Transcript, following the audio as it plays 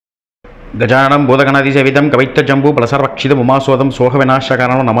கஜானம் பூதகணாதிசேவிதம் கவித்த ஜம்பு பலசர்வக்ஷிதம் உமாசோதம்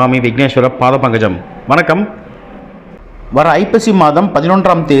சோகவிநாசகாரணம் நமாமி விக்னேஸ்வர பாத பங்கஜம். வணக்கம். வர ஐப்பசி மாதம்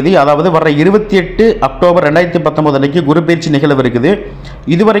 11ஆம் தேதி, அதாவது வர 28 அக்டோபர் 2019 அன்றைக்கு குரு பயிற்சி நிகழ்வு இருக்குது.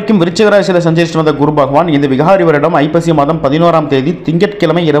 இதுவரைக்கும் விருச்சிக ராசியில் சஞ்சரித்து வந்த குரு பகவான் இந்த விகாரி வருடம் ஐப்பசி மாதம் 11ஆம் தேதி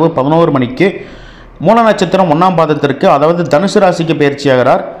திங்கட்கிழமை இரவு 11 மணிக்கு மூல நட்சத்திரம் 1ஆம் பாதத்திற்கு, அதாவது தனுசு ராசிக்கு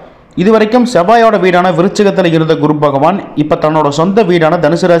பயிற்சியாகிறார். இதுவரைக்கும் செவ்வாயோட வீடான விருச்சிகத்தில் இருந்த குரு பகவான் இப்போ தன்னோட சொந்த வீடான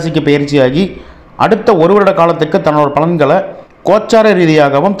தனுசு ராசிக்கு பயிற்சியாகி அடுத்த ஒரு வருட காலத்துக்கு தன்னோட பலன்களை கோச்சார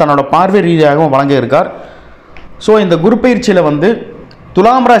ரீதியாகவும் தன்னோட பார்வை ரீதியாகவும் வழங்க இருக்கார். ஸோ இந்த குரு பயிற்சியில்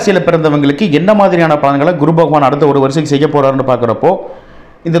துலாம் ராசியில் பிறந்தவங்களுக்கு என்ன மாதிரியான பலன்களை குரு பகவான் அடுத்த ஒரு வருஷத்துக்கு செய்ய போகிறாருன்னு பார்க்குறப்போ,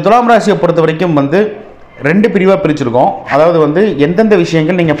 இந்த துலாம் ராசியை பொறுத்த வரைக்கும் ரெண்டு பிரிவாக பிரிச்சிருக்கோம். அதாவது எந்தெந்த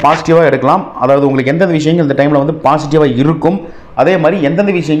விஷயங்கள் நீங்கள் பாசிட்டிவாக எடுக்கலாம், அதாவது உங்களுக்கு எந்தெந்த விஷயங்கள் இந்த டைமில் பாசிட்டிவாக இருக்கும், அதே மாதிரி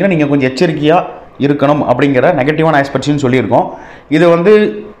எந்தெந்த விஷயங்களை நீங்கள் கொஞ்சம் எச்சரிக்கையாக இருக்கணும் அப்படிங்கிற நெகட்டிவான ஆஸ்பெக்ட்ஸ்னு சொல்லியிருக்கோம். இது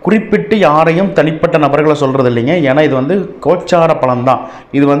குறிப்பிட்டு யாரையும் தனிப்பட்ட நபர்களை சொல்கிறது இல்லைங்க. ஏன்னா இது கோச்சார பலன் தான்.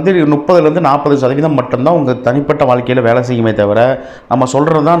 இது 30% 40% மட்டும்தான் உங்கள் தனிப்பட்ட வாழ்க்கையில் வேலை செய்யுமே தவிர நம்ம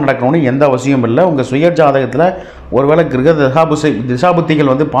சொல்கிறது தான் நடக்கணும்னு எந்த அவசியம் இல்லை. உங்கள் சுய ஜாதகத்தில் ஒருவேளை கிரக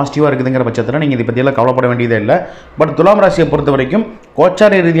திசாபுத்திகள் பாசிட்டிவாக இருக்குதுங்கிற பட்சத்தில் நீங்கள் இதை பற்றியெல்லாம் கவலைப்பட வேண்டியதே இல்லை. பட் துலாம் ராசியை பொறுத்த வரைக்கும்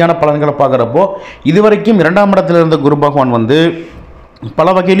கோச்சார ரீதியான பலன்களை பார்க்குறப்போ இதுவரைக்கும் 2ஆம் இடத்துல இருந்த குரு பகவான் பல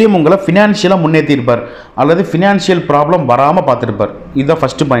வகையிலையும் உங்களை ஃபினான்ஷியலாக முன்னேற்றிருப்பார் அல்லது ஃபினான்ஷியல் ப்ராப்ளம் வராமல் பார்த்துருப்பார். இதுதான்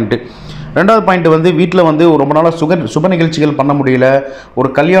ஃபஸ்ட்டு பாயிண்ட்டு. ரெண்டாவது பாயிண்ட் வீட்டில் ரொம்ப நாளாக சுப நிகழ்ச்சிகள் பண்ண முடியல,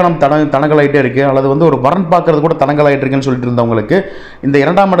 ஒரு கல்யாணம் தடங்கலாயிட்டே இருக்குது, அல்லது ஒரு வரன் பார்க்கறது கூட தடங்கலாயிட்டு இருக்குன்னு சொல்லிட்டு இருந்தவங்களுக்கு இந்த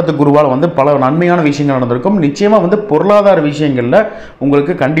 2ஆம் இடத்து குருவால் பல நன்மையான விஷயங்கள் நடந்திருக்கும். நிச்சயமாக பொருளாதார விஷயங்களில்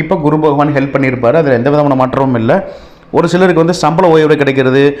உங்களுக்கு கண்டிப்பாக குரு பகவான் ஹெல்ப் பண்ணியிருப்பார். அதில் எந்த விதமான மாற்றமும் இல்லை. ஒரு சிலருக்கு சம்பள ஓய்வு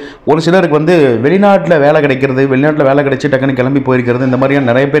கிடைக்கிறது, ஒரு சிலருக்கு வெளிநாட்டில் வேலை கிடைக்கிறது, வெளிநாட்டில் வேலை கிடைச்சி டக்குன்னு கிளம்பி போயிருக்கிறது, இந்த மாதிரியான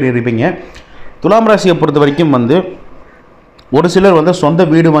நிறைய பேர் இருப்பீங்க. துலாம் ராசியை பொறுத்த வரைக்கும் ஒரு சிலர் சொந்த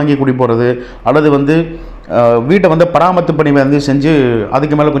வீடு வாங்கி குடி போகிறது, அல்லது வீட்டை பராமரிப்பு பணி செஞ்சு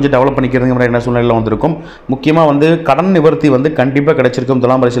அதுக்கு மேலே கொஞ்சம் டெவலப் பண்ணிக்கிறது மாதிரி என்ன சூழ்நிலையில் வந்திருக்கும். முக்கியமாக கடன் நிவர்த்தி கண்டிப்பாக கிடைச்சிருக்கும்.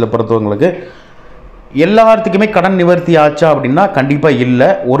 துலாம் ராசியில் பொறுத்தவங்களுக்கு எல்லாத்துக்குமே கடன் நிவர்த்தி ஆச்சா அப்படின்னா கண்டிப்பாக இல்லை.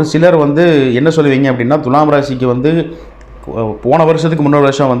 ஒரு சிலர் என்ன சொல்லுவீங்க அப்படின்னா, துலாம் ராசிக்கு போன வருஷத்துக்கு முன்னொரு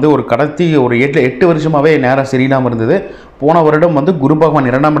வருஷம் ஒரு கடத்தி ஒரு 8 வருஷமாகவே நேரம் சரியில்லாமல் இருந்தது. போன வருடம் குரு பகவான்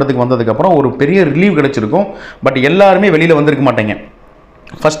 2ஆம் இடத்துக்கு வந்ததுக்கப்புறம் ஒரு பெரிய ரிலீவ் கிடச்சிருக்கும். பட் எல்லாருமே வெளியில் வந்திருக்க மாட்டேங்க.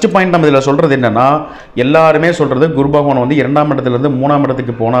 ஃபஸ்ட்டு பாயிண்ட் நம்ம இதில் சொல்கிறது என்னென்னா, எல்லாருமே சொல்கிறது குரு பகவான் 2ஆம் இடத்துலேருந்து 3ஆம்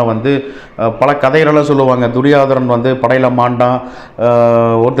இடத்துக்கு போனால் பல கதைகளெல்லாம் சொல்லுவாங்க. துரியாதரன் படையில் மாண்டான்,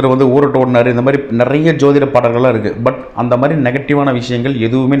 ஒருத்தர் ஊருட்டு ஓடினார், இந்த மாதிரி நிறைய ஜோதிட பாடல்கள்லாம் இருக்குது. பட் அந்த மாதிரி நெகட்டிவான விஷயங்கள்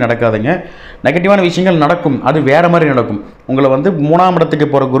எதுவுமே நடக்காதுங்க. நெகட்டிவான விஷயங்கள் நடக்கும், அது வேறு மாதிரி நடக்கும். உங்களை 3ஆம் இடத்துக்கு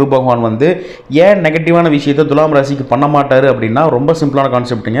போகிற குரு பகவான் ஏன் நெகட்டிவான விஷயத்தை துலாம் ராசிக்கு பண்ண மாட்டார் அப்படின்னா, ரொம்ப சிம்பிளான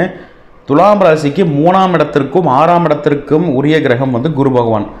கான்செப்ட்டுங்க. துலாம் ராசிக்கு 3ஆம் இடத்திற்கும் 6ஆம் இடத்திற்கும் உரிய கிரகம் குரு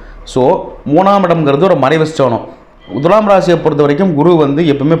பகவான். ஸோ 3ஆம் இடம்ங்கிறது ஒரு மறைவு ஸ்தானம். துலாம் ராசியை பொறுத்த வரைக்கும் குரு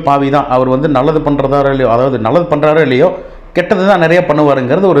எப்பவுமே பாவி தான். அவர் நல்லது பண்ணுறதாரோ இல்லையோ, அதாவது நல்லது பண்ணுறாரோ இல்லையோ கெட்டது தான் நிறைய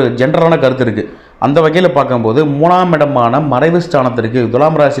பண்ணுவாருங்கிறது ஒரு ஜென்ரலான கருத்து இருக்குது. அந்த வகையில் பார்க்கும்போது 3ஆம் இடமான மறைவு ஸ்தானத்திற்கு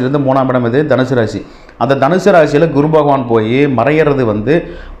துலாம் ராசியிலேருந்து 3ஆம் இடம் இது தனுசு ராசி. அந்த தனுசு ராசியில் குரு பகவான் போய் மறையிறது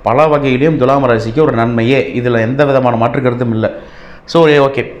பல வகையிலையும் துலாம் ராசிக்கு ஒரு நன்மையே. இதில் எந்த விதமான மாற்று கருத்தும் இல்லை. ஸோ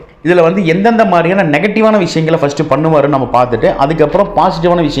ஓகே, இதில் எந்தெந்த மாதிரியான நெகட்டிவான விஷயங்களை ஃபஸ்ட்டு பண்ணுவாருன்னு நம்ம பார்த்துட்டு அதுக்கப்புறம்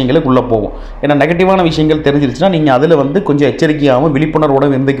பாசிட்டிவான விஷயங்களுக்கு உள்ளே போவோம். ஏன்னா நெகட்டிவான விஷயங்கள் தெரிஞ்சிருச்சுன்னா நீங்கள் அதில் கொஞ்சம் எச்சரிக்கையாகவும்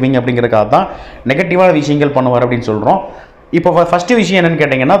விழிப்புணர்வோடு இருந்துக்குவீங்க. அப்படிங்கிறக்காக தான் நெகட்டிவான விஷயங்கள் பண்ணுவார் அப்படின்னு சொல்கிறோம். இப்போ ஃபஸ்ட்டு விஷயம் என்னென்னு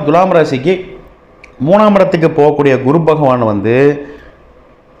கேட்டிங்கன்னா, துலாம் ராசிக்கு 3ஆம் இடத்துக்கு போகக்கூடிய குரு பகவான்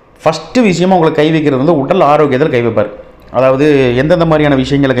ஃபஸ்ட்டு விஷயமாக உங்களை கை வைக்கிறது உடல் ஆரோக்கியத்தில் கை வைப்பார். அதாவது எந்தெந்த மாதிரியான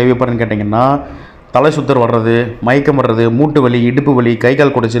விஷயங்களை கை வைப்பாருன்னு கேட்டிங்கன்னா, தலை சுத்தர் வர்றது, மயக்கம் வர்றது, மூட்டு வலி, இடுப்பு வலி, கை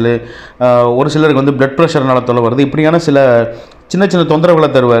கால் குடைச்சல், ஒரு சிலருக்கு பிளட் ப்ரெஷர்னால தொலை வருது, இப்படியான சில சின்ன சின்ன தொந்தரவுகளை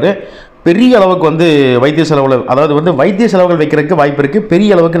தருவார். பெரிய அளவுக்கு வைத்திய செலவுகள், அதாவது வைத்திய செலவுகள் வைக்கிறதுக்கு வாய்ப்பு இருக்குது.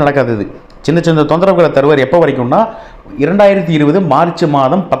 பெரிய அளவுக்கு நடக்காதது சின்ன சின்ன தொந்தரவுகளை தருவார். எப்போ வரைக்கும்னா 2020 மார்ச்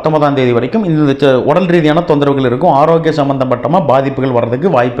மாதம் 19ஆம் தேதி வரைக்கும் இந்த உடல் ரீதியான தொந்தரவுகள் இருக்கும். ஆரோக்கிய சம்பந்தப்பட்டமாக பாதிப்புகள்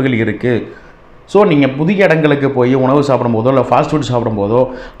வர்றதுக்கு வாய்ப்புகள் இருக்குது. ஸோ நீங்கள் புதிய இடங்களுக்கு போய் உணவு சாப்பிடும்போதோ இல்லை ஃபாஸ்ட் ஃபுட் சாப்பிடும்போதோ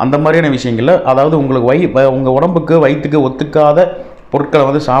அந்த மாதிரியான விஷயங்களில், அதாவது உங்களுக்கு உங்கள் உடம்புக்கு வயிற்றுக்கு ஒத்துக்காத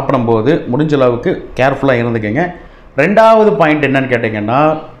பொருட்களை சாப்பிடும்போது முடிஞ்ச அளவுக்கு கேர்ஃபுல்லாக இருந்துக்கங்க. ரெண்டாவது பாயிண்ட் என்னன்னு கேட்டிங்கன்னா,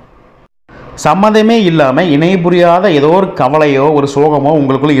 சம்மந்தமே இல்லாமல் இணை புரியாத ஏதோ ஒரு கவலையோ ஒரு சோகமோ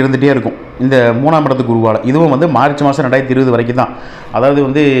உங்களுக்குள்ளே இருந்துகிட்டே இருக்கும் இந்த 3ஆம் இடத்து குருவால். இதுவும் மார்ச் மாதம் 2020 வரைக்கும் தான்.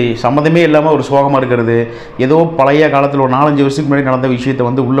 அதாவது சம்மந்தமே இல்லாமல் ஒரு சோகமாக இருக்கிறது, ஏதோ பழைய காலத்தில் ஒரு 4-5 வருஷத்துக்கு முன்னாடி நடந்த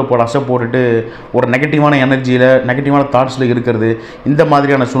விஷயத்தை உள்ளே போட்டுட்டு ஒரு நெகட்டிவான எனர்ஜியில் நெகட்டிவான தாட்ஸில் இருக்கிறது, இந்த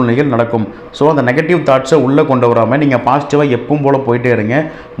மாதிரியான சூழ்நிலைகள் நடக்கும். ஸோ அந்த நெகட்டிவ் தாட்ஸை உள்ளே கொண்டு வராமல் நீங்கள் பாசிட்டிவாக எப்பவும் போல் போயிட்டே இருங்க.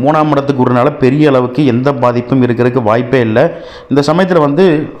 3ஆம் இடத்து குருனால பெரிய அளவுக்கு எந்த பாதிப்பும் இருக்கிறதுக்கு வாய்ப்பே இல்லை. இந்த சமயத்தில்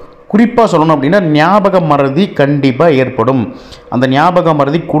குறிப்பாக சொல்லணும் அப்படின்னா ஞாபக மறதி கண்டிப்பாக ஏற்படும். அந்த ஞாபக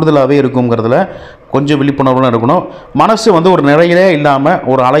மறதி கூடுதலாகவே இருக்குங்கிறதுல கொஞ்சம் விழிப்புணர்வுலாம் இருக்கணும். மனசு வந்து ஒரு நிறையிலே இல்லாமல்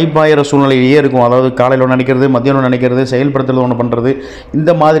ஒரு அலைப்பாயிற சூழ்நிலையிலேயே இருக்கும். அதாவது காலையில் ஒன்று நினைக்கிறது, மத்தியானம் நினைக்கிறது, செயல்படுத்துறது ஒன்று பண்ணுறது,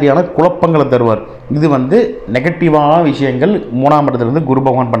 இந்த மாதிரியான குழப்பங்களை தருவார். இது வந்து நெகட்டிவான விஷயங்கள் 3ஆம் இடத்துலேருந்து குரு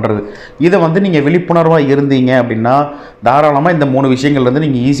பகவான் பண்ணுறது. இதை வந்து நீங்கள் விழிப்புணர்வாக இருந்தீங்க அப்படின்னா தாராளமாக இந்த 3 விஷயங்கள்லேருந்து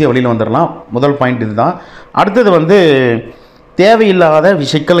நீங்கள் ஈஸியாக வெளியில் வந்துடலாம். முதல் பாயிண்ட் இது தான். அடுத்தது வந்து தேவையில்லாத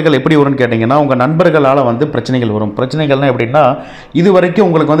சிக்கல்கள் எப்படி வரும்னு கேட்டிங்கன்னா, உங்கள் நண்பர்களால் வந்து பிரச்சனைகள் வரும். பிரச்சனைகள்னால் எப்படின்னா, இது வரைக்கும்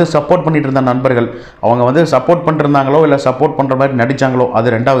உங்களுக்கு வந்து சப்போர்ட் பண்ணிட்டு இருந்த நண்பர்கள், அவங்க வந்து சப்போர்ட் பண்ணிருந்தாங்களோ இல்லை சப்போர்ட் பண்ணுற மாதிரி நடித்தாங்களோ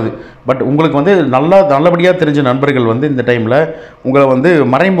அது ரெண்டாவது. பட் உங்களுக்கு வந்து நல்லபடியாக தெரிஞ்ச நண்பர்கள் வந்து இந்த டைமில் உங்களை வந்து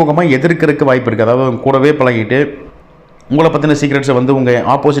மறைமுகமாக எதிர்க்கிறதுக்கு வாய்ப்பு இருக்குது. அதாவது கூடவே பழகிட்டு உங்களை பற்றின சீக்ரெட்ஸை வந்து உங்கள்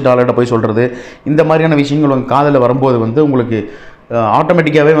ஆப்போசிட் ஆள்கிட்ட போய் சொல்கிறது, இந்த மாதிரியான விஷயங்கள் உங்கள் காதில் வரும்போது வந்து உங்களுக்கு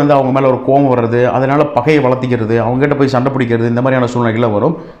ஆட்டோமேட்டிக்காகவே வந்து அவங்க மேலே ஒரு கோபம் வர்றது, அதனால் பகையை வளர்த்திக்கிறது, அவங்ககிட்ட போய் சண்டை பிடிக்கிறது, இந்த மாதிரியான சூழ்நிலைகள்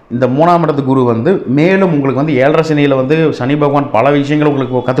வரும். இந்த 3ஆம் இடத்து குரு வந்து மேலும் உங்களுக்கு வந்து 7.5 சனியில் வந்து சனி பகவான் பல விஷயங்கள்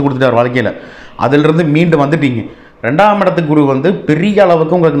உங்களுக்கு கற்றுக் கொடுத்துட்டார் வாழ்க்கையில். அதிலிருந்து மீண்டு வந்துட்டீங்க. 2ஆம் இடத்து குரு வந்து பெரிய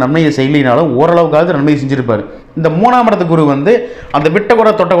அளவுக்கு உங்களுக்கு நன்மையை செய்யலினாலும் ஓரளவுக்காவது நன்மையை செஞ்சுருப்பார். இந்த 3ஆம் இடத்து குரு வந்து அந்த விட்ட கூட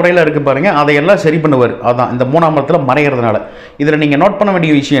தொட்ட குறையில் இருக்குது பாருங்கள், அதையெல்லாம் சரி பண்ணுவார். அதான் இந்த 3ஆம் இடத்துல மறைகிறதுனால. இதில் நீங்கள் நோட் பண்ண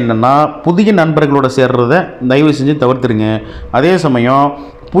வேண்டிய விஷயம் என்னென்னா, புதிய நண்பர்களோட சேர்றதை தயவு செஞ்சு தவிர்த்துருங்க. அதே சமயம்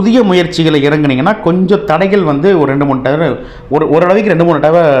புதிய முயற்சிகளை இறங்குனீங்கன்னா கொஞ்சம் தடைகள் வந்து ஒரு 2-3 தடவை ஓரளவுக்கு 2-3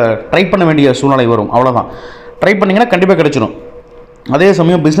 தடவை ட்ரை பண்ண வேண்டிய சூழ்நிலை வரும். அவ்வளோதான். ட்ரை பண்ணிங்கன்னா கண்டிப்பாக கிடைச்சிடும். அதே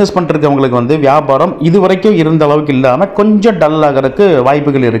சமயம் பிஸ்னஸ் பண்ணுறவங்களுக்கு வந்து வியாபாரம் இது வரைக்கும் இருந்த அளவுக்கு இல்லாமல் கொஞ்சம் டல் ஆகிறதுக்கு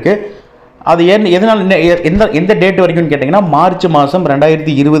வாய்ப்புகள் இருக்குது. அது எதனால் எந்த டேட் வரைக்கும்னு கேட்டிங்கன்னா, மார்ச் மாதம்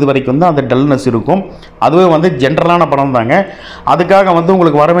 2020 வரைக்கும் தான் அந்த டல்னஸ் இருக்கும். அதுவே வந்து ஜென்ரலான பணம் தாங்க. அதுக்காக வந்து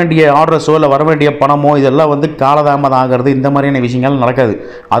உங்களுக்கு வர வேண்டிய ஆர்டர்ஸோ இல்லை வர வேண்டிய பணமோ இதெல்லாம் வந்து காலதாமதம் ஆகிறது, இந்த மாதிரியான விஷயங்கள் நடக்காது.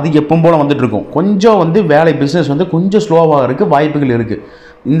 அது எப்பவும் போல் வந்துட்டுருக்கும். கொஞ்சம் வந்து பிஸ்னஸ் வந்து கொஞ்சம் ஸ்லோவாக இருக்குது, வாய்ப்புகள் இருக்குது.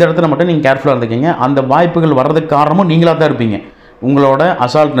 இந்த இடத்துல மட்டும் நீங்கள் கேர்ஃபுல்லாக இருந்துக்கீங்க. அந்த வாய்ப்புகள் வர்றதுக்கு காரணமும் நீங்களாக தான் இருப்பீங்க. உங்களோட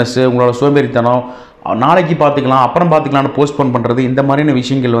அசால்ட்னஸ்ஸு, உங்களோட சோம்பேறித்தனம், நாளைக்கு பார்த்துக்கலாம் அப்புறம் பார்த்துக்கலான்னு போஸ்ட்போன் பண்ணுறது, இந்த மாதிரியான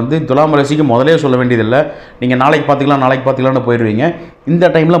விஷயங்கள் வந்து துலாம் ராசிக்கு முதலே சொல்ல வேண்டியதில்லை. நீங்கள் நாளைக்கு பார்த்துக்கலாம்னு போயிடுவீங்க.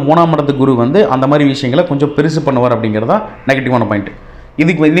 இந்த டைமில் 3ஆம் இடத்து குரு வந்து அந்த மாதிரி விஷயங்களை கொஞ்சம் பெருசு பண்ணுவார் அப்படிங்கிறது தான் நெகட்டிவான பாயிண்ட்.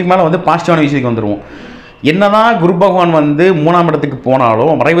 இதுக்கு மேலே வந்து பாசிட்டிவான விஷயத்துக்கு வந்துடுவோம். என்னதான் குரு பகவான் வந்து 3ஆம் இடத்துக்கு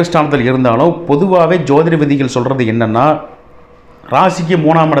போனாலும் மறைவு ஸ்தானத்தில் இருந்தாலும் பொதுவாகவே ஜோதிட விதிகள் சொல்கிறது என்னென்னா, ராசிக்கு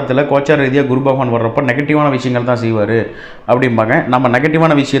 3ஆம் இடத்துல கோச்சார ரீதியாக குரு பகவான் வர்றப்போ நெகட்டிவான விஷயங்கள் தான் செய்வார் அப்படிம்பாங்க. நம்ம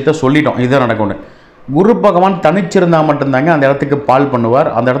நெகட்டிவான விஷயத்த சொல்லிட்டோம், இதுதான் நடக்கும்னு. குரு பகவான் தனிச்சிருந்தால் மட்டும்தாங்க அந்த இடத்துக்கு பால் பண்ணுவார்,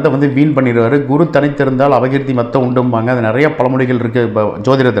 அந்த இடத்த வந்து வீண் பண்ணிடுவார். குரு தனித்திருந்தால் அபகீர்த்தி மொத்தம் உண்டும்பாங்க. அது நிறைய பழமொழிகள் இருக்குது இப்போ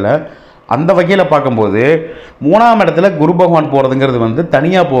ஜோதிடத்தில். அந்த வகையில் பார்க்கும்போது 3ஆம் இடத்துல குரு பகவான் போகிறதுங்கிறது வந்து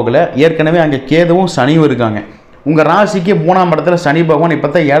தனியாக போகலை. ஏற்கனவே அங்கே கேதுவும் சனியும் இருக்காங்க. உங்கள் ராசிக்கு 3ஆம் இடத்துல சனி பகவான் இப்போ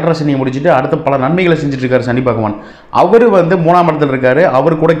தான் 7.5 சனியை முடிச்சுட்டு அடுத்த பல நன்மைகளை செஞ்சுட்டு இருக்காரு. சனி பகவான் அவர் வந்து 3ஆம் இடத்துல இருக்காரு.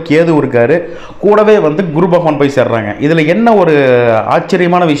 அவர் கூட கேது இருக்காரு. கூடவே வந்து குரு பகவான் போய் சேர்றாங்க. இதில் என்ன ஒரு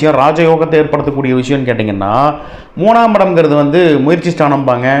ஆச்சரியமான விஷயம், ராஜயோகத்தை ஏற்படுத்தக்கூடிய விஷயம்னு கேட்டிங்கன்னா, 3ஆம் இடம்ங்கிறது வந்து முயற்சி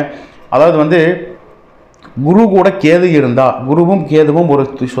ஸ்தானம்பாங்க. அதாவது வந்து குரு கூட கேது இருந்தால், குருவும் கேதுவும் ஒரு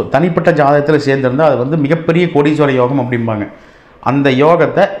தனிப்பட்ட ஜாதகத்தில் சேர்ந்திருந்தால் அது வந்து மிகப்பெரிய கோடீஸ்வர யோகம் அப்படிம்பாங்க. அந்த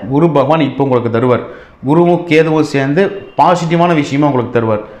யோகத்தை குரு பகவான் இப்போ உங்களுக்கு தருவார். குருவும் கேதுவும் சேர்ந்து பாசிட்டிவான விஷயமா உங்களுக்கு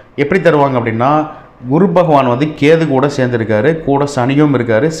தருவார். எப்படி தருவாங்க அப்படின்னா, குரு பகவான் வந்து கேது கூட சேர்ந்துருக்காரு, கூட சனியும்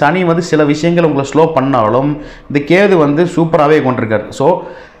இருக்கார். சனி வந்து சில விஷயங்கள் உங்களை ஸ்லோ பண்ணாலும் இந்த கேது வந்து சூப்பராகவே கொண்டிருக்காரு. ஸோ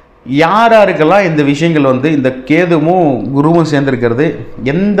யாருக்கெல்லாம் இந்த விஷயங்கள் வந்து இந்த கேதுவும் குருவும் சேர்ந்துருக்கிறது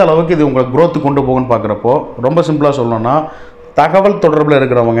எந்த அளவுக்கு இது உங்களை குரோத்து கொண்டு போகும்னு பார்க்குறப்போ, ரொம்ப சிம்பிளாக சொல்லணும்னா, தகவல் தொடர்பில்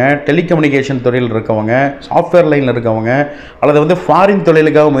இருக்கிறவங்க, டெலிகம்யூனிகேஷன் தொழில் இருக்கவங்க, சாஃப்ட்வேர் லைனில் இருக்கவங்க, அல்லது வந்து ஃபாரின்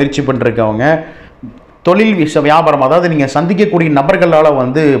தொழிலுக்காக முயற்சி பண்ணிருக்கவங்க, தொழில் வியாபாரம், அதாவது நீங்கள் சந்திக்கக்கூடிய நபர்களால்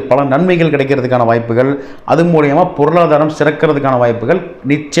வந்து பல நன்மைகள் கிடைக்கிறதுக்கான வாய்ப்புகள், அது மூலயமா பொருளாதாரம் சிறக்கிறதுக்கான வாய்ப்புகள்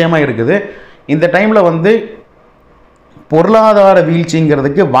நிச்சயமாக இருக்குது. இந்த டைமில் வந்து பொருளாதார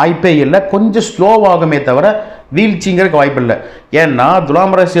வீழ்ச்சிங்கிறதுக்கு வாய்ப்பே இல்லை. கொஞ்சம் ஸ்லோவாகுமே தவிர வீழ்ச்சிங்கிறதுக்கு வாய்ப்பு இல்லை. ஏன்னா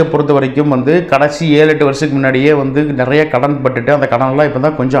துலாம் ராசியை பொறுத்த வரைக்கும் வந்து கடைசி 7-8 வருஷத்துக்கு முன்னாடியே வந்து நிறைய கடன் பட்டுட்டு அந்த கடனெல்லாம் இப்போ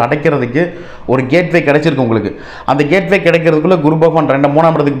தான் கொஞ்சம் அடைக்கிறதுக்கு ஒரு கேட்வே கிடைச்சிருக்கு உங்களுக்கு. அந்த கேட்வே கிடைக்கிறதுக்குள்ளே குரு பகவான்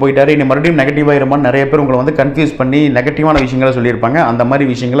 3ஆம் இடத்துக்கு போயிட்டாரு, இனி மறுபடியும் நெகட்டிவாக இருமான்னு நிறைய பேர் உங்களை வந்து கன்ஃபியூஸ் பண்ணி நெகட்டிவான விஷயங்களை சொல்லியிருப்பாங்க. அந்த மாதிரி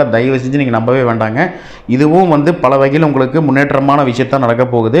விஷயங்களை தயவு செஞ்சு நீங்கள் நம்பவே வேண்டாங்க. இதுவும் வந்து பல வகையில் உங்களுக்கு முன்னேற்றமான விஷயத்தான் நடக்க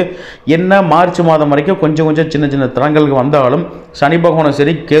போகுது. என்ன மார்ச் மாதம் வரைக்கும் கொஞ்சம் சின்ன சின்ன தரங்களுக்கு வந்தாலும் சனி பகவானும்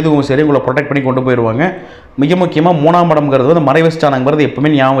சரி கேதுவும் சரி உங்களை ப்ரொடெக்ட் பண்ணி கொண்டு போயிடுவாங்க. மிக முக்கியமாக 3ஆம் இடம்ங்கிறது வந்து மறைவு ஸ்தானங்கிறது எப்பவுமே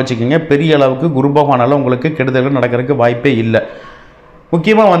ஞாபகம் வச்சுக்கோங்க. பெரிய அளவுக்கு குரு பகவானால் உங்களுக்கு கெடுதல்கள் நடக்கிறதுக்கு வாய்ப்பே இல்லை.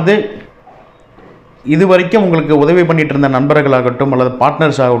 முக்கியமாக வந்து இது வரைக்கும் உங்களுக்கு உதவி பண்ணிட்டு இருந்த நண்பர்களாகட்டும் அல்லது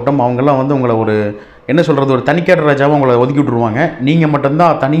பார்ட்னர்ஸ் ஆகட்டும், அவங்கெல்லாம் வந்து உங்களை ஒரு என்ன சொல்கிறது, ஒரு தனிக்காட்டு ராஜாவை உங்களை ஒதுக்கி விட்ருவாங்க. நீங்கள்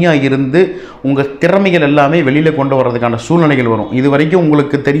மட்டும்தான் தனியாக இருந்து உங்கள் திறமைகள் எல்லாமே வெளியில் கொண்டு வர்றதுக்கான சூழ்நிலைகள் வரும். இது வரைக்கும்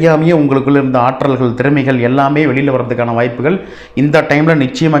உங்களுக்கு தெரியாமையே உங்களுக்குள்ள இருந்த ஆற்றல்கள், திறமைகள் எல்லாமே வெளியில் வர்றதுக்கான வாய்ப்புகள் இந்த டைமில்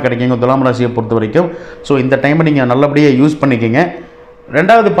நிச்சயமாக கிடைக்குங்க துலாம் ராசியை பொறுத்த வரைக்கும். ஸோ இந்த டைமை நீங்கள் நல்லபடியாக யூஸ் பண்ணிக்கோங்க.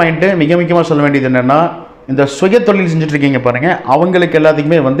 ரெண்டாவது பாயிண்ட்டு மிக முக்கியமாக சொல்ல வேண்டியது என்னென்னா, இந்த சுய தொழில் செஞ்சுட்ருக்கீங்க பாருங்கள், அவங்களுக்கு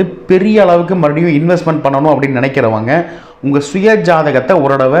எல்லாத்துக்குமே வந்து பெரிய அளவுக்கு மறுபடியும் இன்வெஸ்ட்மெண்ட் பண்ணணும் அப்படின்னு நினைக்கிறவங்க உங்கள் சுய ஜாதகத்தை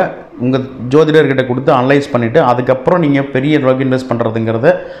ஒரு தடவை உங்கள் ஜோதிடர்கிட்ட கொடுத்து அனலைஸ் பண்ணிவிட்டு அதுக்கப்புறம் நீங்கள் பெரிய அளவுக்கு இன்வெஸ்ட்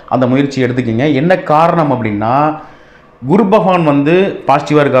பண்ணுறதுங்கிறத அந்த முயற்சி எடுத்துக்கிங்க. என்ன காரணம் அப்படின்னா, குரு பகவான் வந்து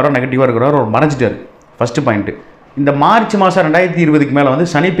பாசிட்டிவாக இருக்காரோ நெகட்டிவாக இருக்காரோ ஒரு மறைஞ்சிட்டார். First point. இந்த மார்ச் மாதம் 2020க்கு மேலே வந்து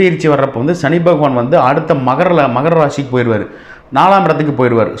சனி பயிற்சி வர்றப்போ வந்து சனி பகவான் வந்து அடுத்த மகர ராசிக்கு போயிடுவார், 4ஆம் இடத்துக்கு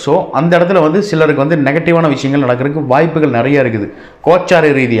போயிடுவார். ஸோ அந்த இடத்துல வந்து சிலருக்கு வந்து நெகட்டிவான விஷயங்கள் நடக்கிறதுக்கு வாய்ப்புகள் நிறைய இருக்குது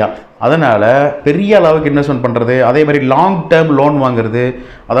கோச்சார ரீதியாக. அதனால் பெரிய அளவுக்கு இன்வெஸ்ட்மெண்ட் பண்ணுறது, அதே மாதிரி லாங் டேர்ம் லோன் வாங்குறது,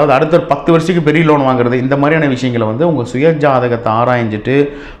 அதாவது அடுத்த ஒரு 10 வருஷத்துக்கு பெரிய லோன் வாங்குறது, இந்த மாதிரியான விஷயங்களை வந்து உங்கள் சுய ஜாதகத்தை ஆராய்ஞ்சிட்டு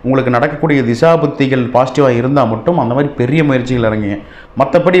உங்களுக்கு நடக்கக்கூடிய திசா புத்திகள் பாசிட்டிவாக இருந்தால் மட்டும் அந்த மாதிரி பெரிய முயற்சிகள் இறங்குங்க.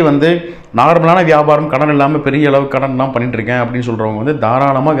 மற்றபடி வந்து நார்மலான வியாபாரம், கடன் இல்லாமல் பெரிய அளவுக்கு கடன்லாம் பண்ணிட்டுருக்கேன் அப்படின்னு சொல்கிறவங்க வந்து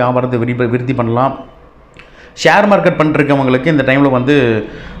தாராளமாக வியாபாரத்தை விருத்தி பண்ணலாம். ஷேர் மார்க்கெட் பண்ணிருக்கவங்களுக்கு இந்த டைமில் வந்து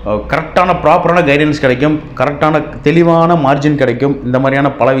கரெக்டான ப்ராப்பரான கைடன்ஸ் கிடைக்கும், கரெக்டான தெளிவான மார்ஜின் கிடைக்கும். இந்த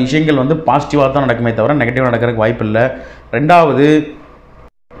மாதிரியான பல விஷயங்கள் வந்து பாசிட்டிவாக தான் நடக்குமே தவிர நெகட்டிவாக நடக்கிறதுக்கு வாய்ப்பு இல்லை. ரெண்டாவது,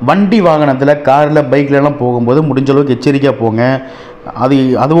 வண்டி வாகனத்தில், காரில், பைக்லலாம் போகும்போது முடிஞ்ச அளவுக்கு எச்சரிக்கையாக போங்க.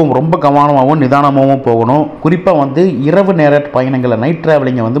 அதுவும் ரொம்ப கவனமாகவும் நிதானமாகவும் போகணும். குறிப்பாக வந்து இரவு நேர பயணங்களை, நைட்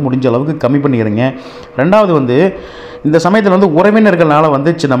ட்ராவலிங்கை வந்து முடிஞ்ச அளவுக்கு கம்மி பண்ணிடுங்க. ரெண்டாவது வந்து இந்த சமயத்தில் வந்து உறவினர்களால்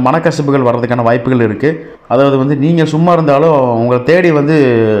வந்து சின்ன மனக்கசப்புகள் வர்றதுக்கான வாய்ப்புகள் இருக்குது. அதாவது வந்து நீங்கள் சும்மா இருந்தாலும் உங்களை தேடி வந்து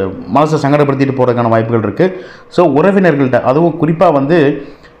மனசை சங்கடப்படுத்திட்டு போகிறதுக்கான வாய்ப்புகள் இருக்குது. ஸோ உறவினர்கள்ட்ட, அதுவும் குறிப்பாக வந்து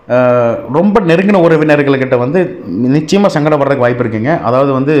ரொம்ப நெருங்கின உறவினர்கள்கிட்ட வந்து நிச்சயமாக சங்கடப்படுறதுக்கு வாய்ப்பு இருக்குங்க.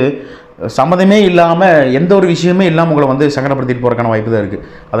 அதாவது வந்து சம்மதமே இல்லாமல், எந்த ஒரு விஷயமே இல்லாமல் உங்களை வந்து சங்கடப்படுத்திட்டு போகிறதுக்கான வாய்ப்பு தான் இருக்குது.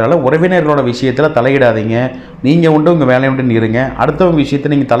 அதனால் உறவினர்களோட விஷயத்தில் தலையிடாதீங்க. நீங்கள் உண்டு உங்கள் வேலையை உண்டு இருங்க. அடுத்தவங்க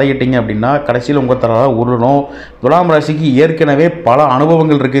விஷயத்தை நீங்கள் தலையிட்டீங்க அப்படின்னா கடைசியில் உங்கள் தராக உருளணும். துலாம் ராசிக்கு ஏற்கனவே பல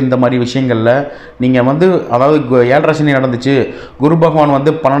அனுபவங்கள் இருக்குது இந்த மாதிரி விஷயங்களில். நீங்கள் வந்து அதாவது 7 சனி நடந்துச்சு, குரு பகவான்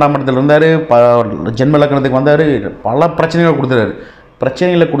வந்து 12ஆம் இடத்துல இருந்தார், ஜென்ம லக்னத்துக்கு வந்தார், பல பிரச்சனைகள் கொடுத்தாரு.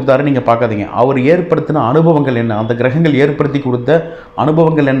 நீங்கள் பார்க்காதீங்க, அவர் ஏற்படுத்தின அனுபவங்கள் என்ன, அந்த கிரகங்கள் ஏற்படுத்தி கொடுத்த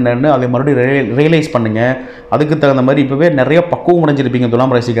அனுபவங்கள் என்னன்னு அதை மறுபடியும் ரியலைஸ் பண்ணுங்கள். அதுக்கு தகுந்த மாதிரி இப்போவே நிறைய பக்குவம் அடைஞ்சிருப்பீங்க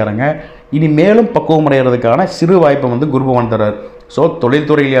துலாம் ராசிக்காரங்க. இனி மேலும் பக்குவம் அடைகிறதுக்கான சிறு வாய்ப்பை வந்து குரு பகவான் தரார். ஸோ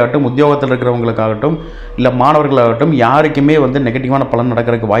தொழில்துறையிலாகட்டும், உத்தியோகத்தில் இருக்கிறவங்களுக்காகட்டும், இல்லை மாணவர்களாகட்டும், யாருக்குமே வந்து நெகட்டிவான பலன்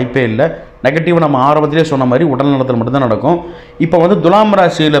நடக்கிறதுக்கு வாய்ப்பே இல்லை. நெகட்டிவ் நம்ம ஆரம்பத்திலே சொன்ன மாதிரி உடல் நலத்தில் மட்டும்தான் நடக்கும். இப்போ வந்து துலாம்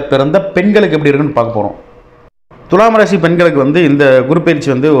ராசியில் பிறந்த பெண்களுக்கு எப்படி இருக்குன்னு பார்க்க போகிறோம். துலாம் ராசி பெண்களுக்கு வந்து இந்த குரு பயிற்சி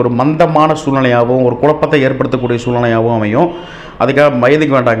வந்து ஒரு மந்தமான சூழ்நிலையாகவும் ஒரு குழப்பத்தை ஏற்படுத்தக்கூடிய சூழ்நிலையாகவும் அமையும். அதுக்காக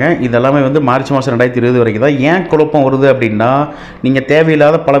வயதுக்கு வேண்டாங்க. இதெல்லாமே வந்து மார்ச் மாதம் 2020 வரைக்கும் தான். ஏன் குழப்பம் வருது அப்படின்னா, நீங்கள்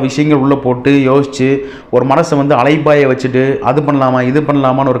தேவையில்லாத பல விஷயங்கள் உள்ளே போட்டு யோசித்து ஒரு மனசை வந்து அலைபாய வச்சுட்டு அது பண்ணலாமா இது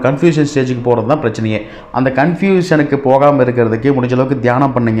பண்ணலாமான்னு ஒரு கன்ஃபியூஷன் ஸ்டேஜுக்கு போகிறது தான் பிரச்சனையே. அந்த கன்ஃபியூஷனுக்கு போகாமல் இருக்கிறதுக்கு முடிஞ்ச அளவுக்கு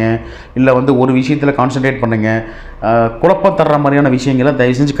தியானம் பண்ணுங்கள், இல்லை வந்து ஒரு விஷயத்தில் கான்சன்ட்ரேட் பண்ணுங்கள். குழப்பம் தர்ற மாதிரியான விஷயங்களை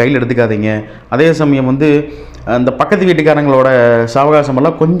தயவு செஞ்சு கையில் எடுத்துக்காதீங்க. அதே சமயம் வந்து அந்த பக்கத்து வீட்டுக்காரங்களோட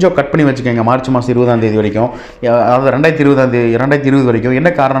சாவகாசமெல்லாம் கொஞ்சம் கட் பண்ணி வச்சுக்கோங்க மார்ச் மாதம் 20ஆம் தேதி வரைக்கும், அதாவது 2020 வரைக்கும். என்ன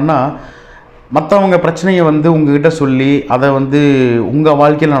காரணம்னா, மற்றவங்க பிரச்சனையை வந்து உங்ககிட்ட சொல்லி அதை வந்து உங்கள்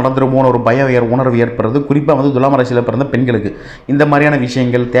வாழ்க்கையில் நடந்துருமோன்னு ஒரு உணர்வு ஏற்படுறது குறிப்பாக வந்து துலாம் ராசியில் பிறந்த பெண்களுக்கு. இந்த மாதிரியான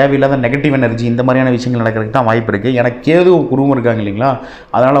விஷயங்கள், தேவையில்லாத நெகட்டிவ் எனர்ஜி, இந்த மாதிரியான விஷயங்கள் நடக்கிறதுக்கு தான் வாய்ப்பு இருக்குது. எனக்கு கேதுவும் குருவும் இருக்காங்க இல்லைங்களா,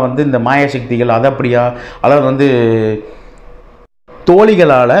 அதனால் வந்து இந்த மாய சக்திகள் அது அப்படியா, அதாவது வந்து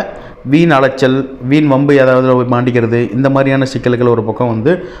தோழிகளால் வீண் அலைச்சல், வீண் வம்பு ஏதாவது மாட்டிக்கிறது, இந்த மாதிரியான சிக்கல்கள் ஒரு பக்கம்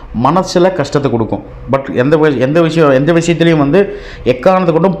வந்து மனசில் கஷ்டத்தை கொடுக்கும். பட் எந்த விஷயத்துலையும் வந்து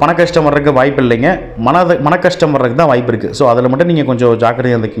எக்காரணத்தை கொண்டும் பண கஷ்டம் வர்றதுக்கு வாய்ப்பு இல்லைங்க, மன கஷ்டம் வர்றதுக்கு தான் வாய்ப்பு இருக்குது. ஸோ அதில் மட்டும் நீங்கள் கொஞ்சம்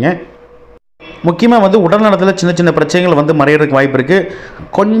ஜாக்கிரதையாக இருந்துக்குங்க. முக்கியமாக வந்து உடல்நலத்தில் சின்ன சின்ன பிரச்சனைகள் வந்து மறையிறதுக்கு வாய்ப்பு இருக்குது.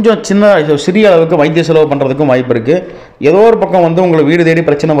 கொஞ்சம் சிறிய அளவுக்கு வைத்திய செலவு பண்ணுறதுக்கும் வாய்ப்பு இருக்குது. ஏதோ ஒரு பக்கம் வந்து உங்களை வீடு தேடி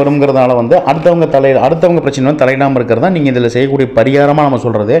பிரச்சனை வருங்கிறதால வந்து அடுத்தவங்க பிரச்சனை வந்து தலையிடாமல் இருக்கிறது தான் நீங்கள் இதில் செய்யக்கூடிய பரிகாரமாக நம்ம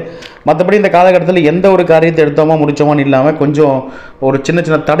சொல்கிறது. மற்றபடி இந்த காலகட்டத்தில் எந்த ஒரு காரியத்தை எடுத்தோமா முடித்தோமான்னு இல்லாமல் கொஞ்சம் ஒரு சின்ன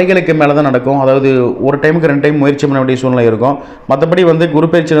சின்ன தடைகளுக்கு மேலே தான் நடக்கும். அதாவது ஒரு டைமுக்கு 2 டைம் முயற்சி பண்ண வேண்டிய சூழ்நிலை இருக்கும். மற்றபடி வந்து குரு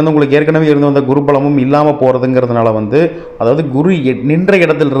பயிற்சியிலேருந்து உங்களுக்கு ஏற்கனவே இருந்து வந்த குரு பலமும் இல்லாமல் போகிறதுங்கிறதுனால வந்து, அதாவது குரு நின்ற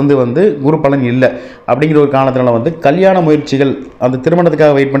இடத்திலிருந்து வந்து குரு பலன் இல்லை அப்படிங்கிற ஒரு காரணத்தினால வந்து கல்யாண முயற்சிகள், அந்த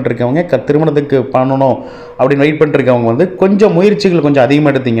திருமணத்துக்காக வெயிட் பண்ணிருக்கவங்க, திருமணத்துக்கு பண்ணணும் அப்படின்னு வெயிட் பண்ணிருக்கவங்க வந்து கொஞ்சம் முயற்சிகள் கொஞ்சம்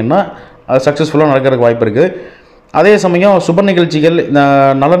அதிகமாக எடுத்திங்கன்னா அது சக்ஸஸ்ஃபுல்லாக நடக்கிறதுக்கு வாய்ப்பு இருக்குது. அதே சமயம் சுப நிகழ்ச்சிகள்,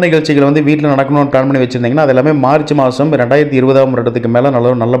 நல்ல நிகழ்ச்சிகள் வந்து வீட்டில் நடக்கணும்னு பிளான் பண்ணி வச்சுருந்தீங்கன்னா அது எல்லாமே மார்ச் மாதம் 2020ஆம் வருடத்துக்கு மேலே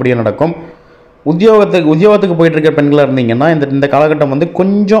நல்லபடியாக நடக்கும். உத்தியோகத்துக்கு போயிட்டு இருக்க பெண்களாக இருந்தீங்கன்னா இந்த காலகட்டம் வந்து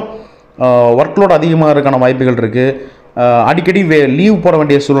கொஞ்சம் ஒர்க்லோட் அதிகமாக இருக்கான வாய்ப்புகள் இருக்குது. அடிக்கடி லீவ் போட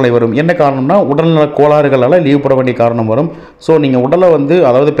வேண்டிய சூழ்நிலை வரும். என்ன காரணம்னா உடல்நல கோளாறுகளால் லீவ் போட வேண்டிய காரணம் வரும். ஸோ நீங்கள் உடலை வந்து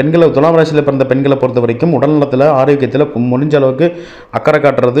அதாவது பெண்களை துலாம் ராசியில் பிறந்த பெண்களை பொறுத்த வரைக்கும் உடல்நலத்தில் ஆரோக்கியத்தில் முடிஞ்ச அளவுக்கு அக்கறை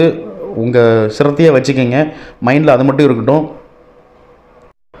காட்டுறது உங்கள் சிரத்தையே வச்சுக்கோங்க. மைண்டில் அது மட்டும் இருக்கட்டும்.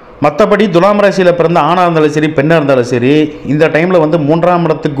 மற்றபடி துலாம் ராசியில் பிறந்த ஆணாக இருந்தாலும் சரி பெண்ணாக இருந்தாலும் சரி இந்த டைமில் வந்து 3ஆம்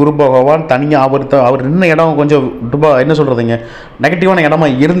இடத்துக்கு குரு பகவான் தனியாக அவர் நின்ன இடம் கொஞ்சம் என்ன சொல்கிறதுங்க நெகட்டிவான இடமா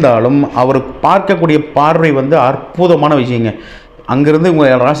இருந்தாலும் அவர் பார்க்கக்கூடிய பார்வை வந்து அற்புதமான விஷயங்க. அங்கேருந்து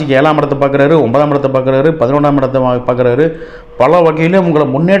உங்கள் ராசிக்கு 7ஆம் இடத்தை பார்க்குறாரு, 9ஆம் இடத்தை பார்க்குறாரு, 11ஆம் இடத்தை பார்க்குறாரு. பல வகையிலும் உங்களை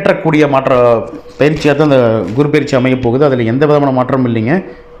முன்னேற்றக்கூடிய பயிற்சியாக தான் அந்த குரு பயிற்சி அமைய போகுது. அதில் எந்த விதமான மாற்றமும் இல்லைங்க.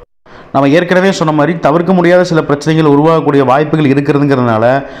 நம்ம ஏற்கனவே சொன்ன மாதிரி தவிர்க்க முடியாத சில பிரச்சனைகள் உருவாகக்கூடிய வாய்ப்புகள் இருக்கிறதுங்கிறதுனால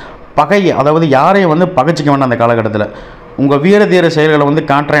அதாவது யாரையும் வந்து பகைச்சிக்க வேண்டாம். அந்த காலகட்டத்தில் உங்கள் வீரதீர செயல்களை வந்து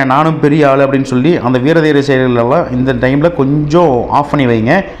காட்டுறேன் நானும் பெரிய ஆள் அப்படின்னு சொல்லி அந்த வீரதீர செயல்களெல்லாம் இந்த டைமில் கொஞ்சம் ஆஃப் பண்ணி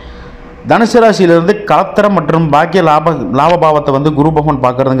வைங்க. தனுசு ராசியிலிருந்து கலத்திரம் மற்றும் பாக்கிய லாபபாவத்தை வந்து குரு பகவான்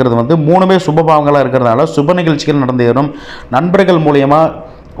பார்க்குறதுங்கிறது வந்து 3மே சுபபாவங்களாக இருக்கிறதுனால சுப நிகழ்ச்சிகள் நடந்தேறும். நண்பர்கள் மூலயமா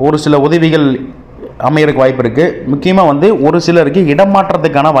ஒரு சில உதவிகள் அமையறதுக்கு வாய்ப்பு இருக்குது. முக்கியமாக வந்து ஒரு சிலருக்கு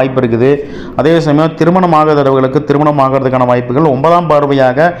இடமாற்றத்துக்கான வாய்ப்பு இருக்குது. அதே சமயம் திருமணம் ஆகாதவர்களுக்கு திருமணம் ஆகிறதுக்கான வாய்ப்புகள் 9ஆம்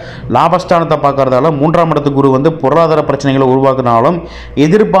பார்வையாக லாபஸ்தானத்தை பார்க்கறதால 3ஆம் இடத்து குரு வந்து பொருளாதார பிரச்சனைகளை உருவாக்குனாலும்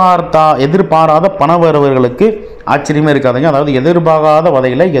எதிர்பாராத பண வரவுகளுக்கு ஆச்சரியமே இருக்காதுங்க. அதாவது எதிர்பாராத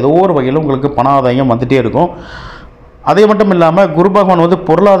வகையில் ஏதோ ஒரு வகையில் உங்களுக்கு பண ஆதாயம் வந்துகிட்டே இருக்கும். அதே மட்டும் இல்லாமல் குரு பகவான் வந்து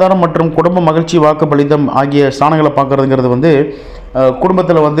பொருளாதாரம் மற்றும் குடும்ப மகிழ்ச்சி வாக்கு பலிதம் ஆகிய ஸ்தானங்களை பார்க்குறதுங்கிறது வந்து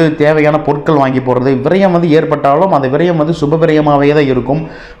குடும்பத்தில் வந்து தேவையான பொருட்கள் வாங்கி போடுறது விரயம் வந்து ஏற்பட்டாலும் அந்த விரயம் வந்து சுப விரயமாகவே தான் இருக்கும்.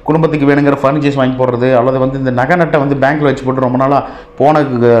 குடும்பத்துக்கு வேணுங்கிற ஃபர்னிச்சர்ஸ் வாங்கி போடுறது அல்லது வந்து இந்த நகை நட்டை வந்து பேங்க்கில் வச்சு போட்டு ரொம்ப நாளாக போன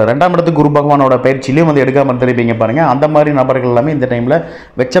 2ஆம் இடத்துக்கு குரு பகவானோட பயிற்சியிலையும் வந்து எடுக்காமல் தெரிவிப்பீங்க பாருங்கள். அந்த மாதிரி நபர்கள் எல்லாமே இந்த டைமில்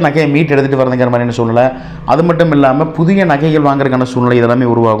வச்ச நகையை மீட் எடுத்துகிட்டு வரதுங்கிற மாதிரியான சூழ்நிலை. அது மட்டும் இல்லாமல் புதிய நகைகள் வாங்குறதுக்கான சூழ்நிலை இதெல்லாமே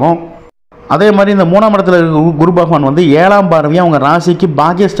உருவாகும். அதே மாதிரி இந்த 3ஆம் இடத்துல குரு பகவான் வந்து 7ஆம் பார்வையாக அவங்க ராசிக்கு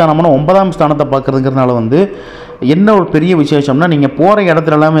பாக்கியஸ்தானமான 9ஆம் ஸ்தானத்தை பார்க்குறதுங்கிறதுனால வந்து என்ன ஒரு பெரிய விசேஷம்னா நீங்கள் போகிற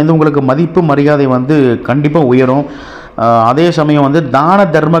இடத்துல எல்லாமே வந்து உங்களுக்கு மதிப்பு மரியாதை வந்து கண்டிப்பாக உயரும். அதே சமயம் வந்து தான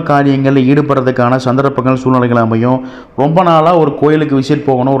தர்ம காரியங்களில் ஈடுபடுறதுக்கான சந்தர்ப்பங்கள் சூழ்நிலைகள் அமையும். ரொம்ப நாளாக ஒரு கோயிலுக்கு விசிட்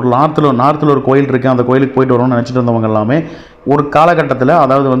போகணும், ஒரு நார்த்தில் ஒரு கோயில் இருக்குது அந்த கோயிலுக்கு போயிட்டு வரணும்னு நினச்சிட்டு இருந்தவங்க எல்லாமே ஒரு காலகட்டத்தில்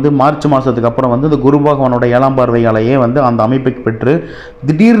அதாவது வந்து மார்ச் மாதத்துக்கு அப்புறம் வந்து இந்த குரு பகவானோட 7ஆம் பார்வையாலேயே வந்து அந்த அமைப்பை பெற்று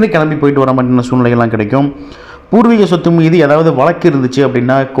திடீர்னு கிளம்பி போயிட்டு வர மாதிரியான சூழ்நிலைகள்லாம் கிடைக்கும். பூர்வீக சொத்து மீது ஏதாவது வழக்கு இருந்துச்சு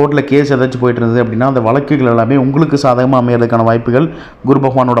அப்படின்னா கோர்ட்டில் கேஸ் ஏதாச்சும் போயிட்டு இருந்தது அப்படின்னா அந்த வழக்குகள் எல்லாமே உங்களுக்கு சாதகமாக அமையறதுக்கான வாய்ப்புகள் குரு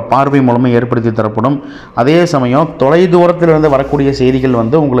பகவானோட பார்வை மூலமாக ஏற்படுத்தி தரப்படும். அதே சமயம் தொலைதூரத்திலிருந்து வரக்கூடிய செய்திகள்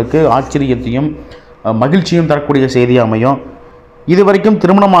வந்து உங்களுக்கு ஆச்சரியத்தையும் மகிழ்ச்சியும் தரக்கூடிய செய்தியாக அமையும். இது வரைக்கும்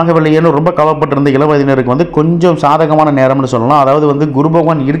திருமணமாகவில்லையேன்னு ரொம்ப கவலைப்பட்டிருந்த இளவயதினருக்கு வந்து கொஞ்சம் சாதகமான நேரம்னு சொல்லலாம். அதாவது வந்து குரு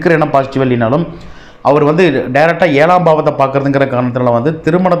பகவான் இருக்கிற இடம் பாசிட்டிவ் இல்லைனாலும் அவர் வந்து டைரெக்டாக 7ஆம் பாவத்தை பார்க்குறதுங்கிற காரணத்தில் வந்து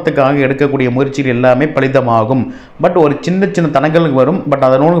திருமணத்துக்காக எடுக்கக்கூடிய முயற்சிகள் எல்லாமே பலிதமாகும். பட் ஒரு சின்ன சின்ன தடங்களுக்கு வரும். பட்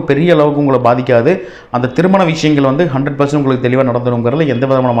அதனோடு பெரிய அளவுக்கு உங்களை பாதிக்காது. அந்த திருமண விஷயங்கள் வந்து 100% உங்களுக்கு தெளிவாக நடந்துருங்கிறதுல எந்த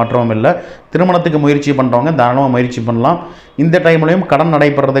விதமான மாற்றமும் இல்லை. திருமணத்துக்கு முயற்சி பண்ணுறவங்க தாராளமாக முயற்சி பண்ணலாம். இந்த டைம்லையும் கடன்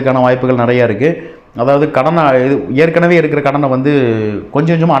நடைபெறதுக்கான வாய்ப்புகள் நிறையா இருக்குது. அதாவது கடனை ஏற்கனவே இருக்கிற கடனை வந்து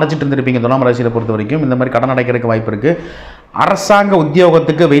கொஞ்சம் கொஞ்சமாக அடைச்சிட்டு இருந்திருப்பீங்க துலாம் ராசியில் பொறுத்த வரைக்கும். இந்த மாதிரி கடன் அடைக்கிறதுக்கு வாய்ப்பு இருக்குது. அரசாங்க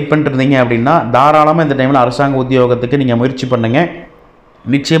உத்தியோகத்துக்கு வெயிட் பண்ணிட்டு இருந்தீங்க அப்படின்னா தாராளமாக இந்த டைமில் அரசாங்க உத்தியோகத்துக்கு நீங்கள் முயற்சி பண்ணுங்கள்.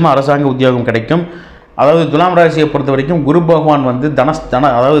 நிச்சயமாக அரசாங்க உத்தியோகம் கிடைக்கும். அதாவது துலாம் ராசியை பொறுத்த வரைக்கும் குரு பகவான் வந்து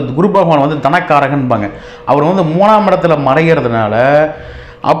அதாவது குரு பகவான் வந்து தனக்காரகன்பாங்க. அவர் வந்து 3ஆம் இடத்துல மறைகிறதுனால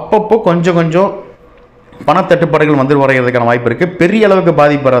அப்பப்போ கொஞ்சம் கொஞ்சம் பணத்தட்டுப்பாடுகள் வந்து வரைகிறதுக்கான வாய்ப்பு இருக்குது. பெரிய அளவுக்கு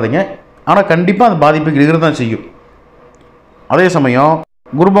பாதிப்பு வராதுங்க. ஆனால் கண்டிப்பாக அந்த பாதிப்புக்கு இருக்கிறது தான் செய்யும். அதே சமயம்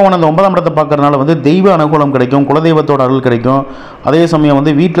குரு பகவான் அந்த 9ஆம் இடத்தை பார்க்கறதுனால வந்து தெய்வ அனுகூலம் கிடைக்கும், குலதெய்வத்தோட அருள் கிடைக்கும். அதே சமயம்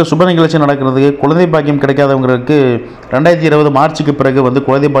வந்து வீட்டில் சுப நிகழ்ச்சி நடக்கிறதுக்கு குழந்தை பாக்கியம் கிடைக்காதவங்களுக்கு 2020 மார்ச்சுக்கு பிறகு வந்து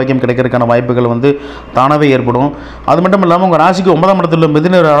குழந்தை பாக்கியம் கிடைக்கிறதுக்கான வாய்ப்புகள் வந்து தானாகவே ஏற்படும். அது மட்டும் இல்லாமல் உங்கள் ராசிக்கு 9ஆம் இடத்துல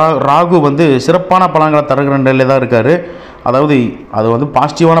மிதுன ராகு வந்து சிறப்பான பலன்களை தருகிற நிலையில் தான் இருக்கார். அதாவது அது வந்து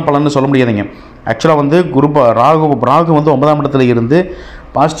பாசிட்டிவான பலன்னு சொல்ல முடியாதுங்க. ஆக்சுவலாக வந்து ராகு வந்து 9ஆம் இடத்துல இருந்து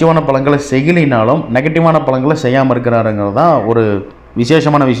பாசிட்டிவான பலன்களை செய்யலினாலும் நெகட்டிவான பலன்களை செய்யாமல் இருக்கிறாருங்கிறது தான் ஒரு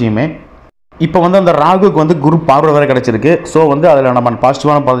விசேஷமான விஷயமே. இப்போ வந்து அந்த ராகுக்கு வந்து குரு பார்வை வேறு கிடச்சிருக்கு. ஸோ வந்து அதில் நம்ம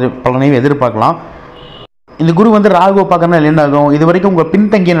பாசிட்டிவான பலனையும் எதிர்பார்க்கலாம். இந்த குரு வந்து ராகுவை பார்க்கறதுனால என்ன ஆகும், இது வரைக்கும் உங்கள்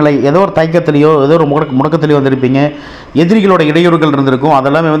பின்தங்கிய நிலை ஏதோ ஒரு தயக்கத்திலையோ ஏதோ ஒரு முடக்கத்திலையோ வந்திருப்பீங்க. எதிரிகளோட இடையூறுகள் இருந்திருக்கும்.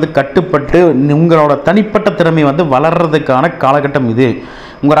 அதெல்லாமே வந்து கட்டுப்பட்டு உங்களோட தனிப்பட்ட திறமை வந்து வளர்கிறதுக்கான காலகட்டம் இது.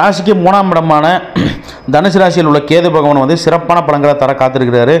 உங்கள் ராசிக்கு 3ஆம் இடமான தனுசு ராசியில் உள்ள கேது பகவான் வந்து சிறப்பான பலன்களை தர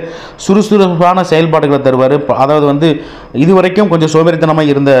காத்திருக்கிறாரு. சுறுசுறுப்பான செயல்பாடுகளை தருவார். அதாவது வந்து இதுவரைக்கும் கொஞ்சம்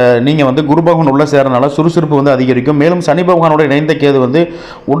சோம்பேறித்தனமாக இருந்த நீங்கள் வந்து குரு பகவான் உள்ள சேரனால சுறுசுறுப்பு வந்து அதிகரிக்கும். மேலும் சனி பகவானோட இணைந்த கேது வந்து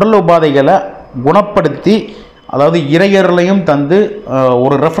உடல் உபாதைகளை குணப்படுத்தி அதாவது இறையர்களையும் தந்து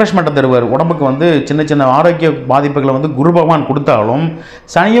ஒரு ரெஃப்ரெஷ்மெண்ட்டை தருவார். உடம்புக்கு வந்து சின்ன சின்ன ஆரோக்கிய பாதிப்புகளை வந்து குரு பகவான் கொடுத்தாலும்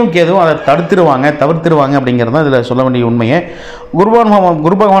சனியும் கேதுவும் அதை தவிர்த்துருவாங்க அப்படிங்கிறது தான் இதில் சொல்ல வேண்டிய உண்மையே.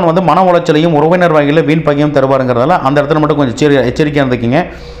 குரு பகவான் வந்து மன உளைச்சலையும் உறவினர் வகையில் வீண் பகையும் தருவாருங்கிறதால அந்த இடத்துல மட்டும் கொஞ்சம் எச்சரிக்கையாக இருந்துக்கிங்க.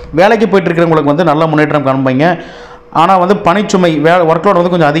 வேலைக்கு போயிட்டு இருக்கிறவங்களுக்கு வந்து நல்ல முன்னேற்றம் காண்பீங்க. ஆனால் வந்து பணிச்சுமை ஒர்க்லோட்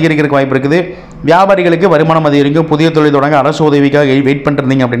வந்து கொஞ்சம் அதிகரிக்கிறதுக்கு வாய்ப்பு இருக்குது. வியாபாரிகளுக்கு வருமானம் அதிகரிக்கும். புதிய தொழில் தொடங்க அரசு உதவிக்காக வெயிட்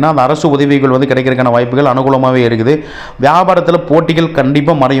பண்ணிருந்தீங்க அப்படின்னா அந்த அரசு உதவிகள் வந்து கிடைக்கிறதுக்கான வாய்ப்புகள் அனுகூலமாகவே இருக்குது. வியாபாரத்தில் போட்டிகள்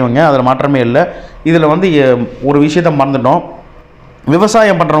கண்டிப்பாக மறையுங்க, அதில் மாற்றமே இல்லை. இதில் வந்து ஒரு விஷயத்தை மறந்துட்டோம்.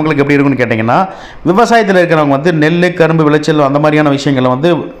 விவசாயம் பண்ணுறவங்களுக்கு எப்படி இருக்குன்னு கேட்டிங்கன்னா, விவசாயத்தில் இருக்கிறவங்க வந்து நெல் கரும்பு விளைச்சல் அந்த மாதிரியான விஷயங்களில்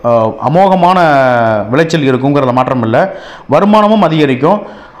வந்து அமோகமான விளைச்சல் இருக்குங்கிறத மாற்றம் இல்லை. வருமானமும் அதிகரிக்கும்.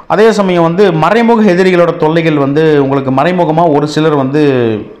 அதே சமயம் வந்து மறைமுக எதிரிகளோட தொல்லைகள் வந்து உங்களுக்கு மறைமுகமாக ஒரு சிலர் வந்து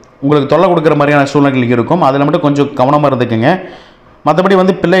உங்களுக்கு தொல்லை கொடுக்குற மாதிரியான சூழ்நிலைகள் இருக்கும். அதில் மட்டும் கொஞ்சம் கவனமாக இருந்துக்குங்க. மற்றபடி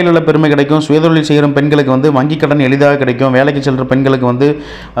வந்து பிள்ளைகளில் பெருமை கிடைக்கும். சுயதொழில் செய்கிற பெண்களுக்கு வந்து வங்கி கடன் எளிதாக கிடைக்கும். வேலைக்கு செல்கிற பெண்களுக்கு வந்து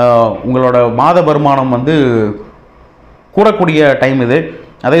உங்களோட மாத வருமானம் வந்து கூடக்கூடிய டைம் இது.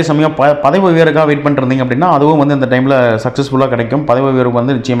 அதே சமயம் பதவி உயர்வுக்காக வெயிட் பண்ணிட்டு இருந்தீங்க அப்படின்னா அதுவும் வந்து இந்த டைமில் சக்ஸஸ்ஃபுல்லாக கிடைக்கும். பதவி உயர்வு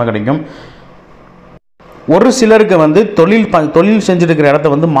வந்து நிச்சயமாக கிடைக்கும். ஒரு சிலருக்கு வந்து தொழில் செஞ்சுட்டு இருக்கிற இடத்த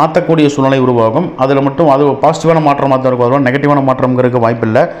வந்து மாற்றக்கூடிய சூழ்நிலை உருவாகும். அதில் மட்டும் அது பாசிட்டிவான மாற்றமாக தான் இருக்கும், நெகட்டிவான மாற்றம்ங்கிறதுக்கு வாய்ப்பு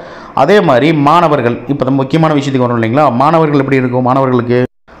இல்லை. அதே மாதிரி மாணவர்கள், இப்போ முக்கியமான விஷயத்துக்கு வரும் இல்லைங்களா, மாணவர்கள் எப்படி இருக்கும்?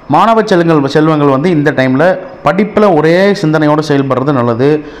 மாணவ செல்வங்கள் வந்து இந்த டைமில் படிப்பில் ஒரே சிந்தனையோடு செயல்படுறது நல்லது.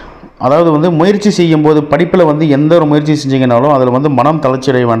 அதாவது வந்து முயற்சி செய்யும்போது படிப்பில் வந்து எந்த ஒரு முயற்சி செஞ்சீங்கனாலும் அதில் வந்து மனம்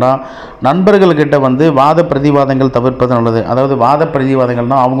தளர்ச்சியடைய வேண்டாம். நண்பர்கள்கிட்ட வந்து வாத பிரதிவாதங்கள் தவிர்ப்பது நல்லது. அதாவது வாத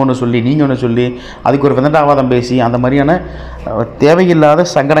பிரதிவாதங்கள்னால் அவங்க ஒன்று சொல்லி நீங்கள் ஒன்று சொல்லி அதுக்கு ஒரு விதண்டாவாதம் பேசி அந்த மாதிரியான தேவையில்லாத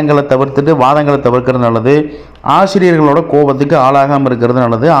சங்கடங்களை தவிர்த்துட்டு வாதங்களை தவிர்க்கிறது நல்லது. ஆசிரியர்களோட கோபத்துக்கு ஆளாகாமல் இருக்கிறது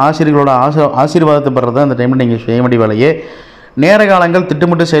நல்லது. ஆசிரியர்களோட ஆசீர்வாதத்தை பெறுறது அந்த டைமில் நீங்கள் செய்ய வேண்டிய வேலையே. நேர காலங்கள்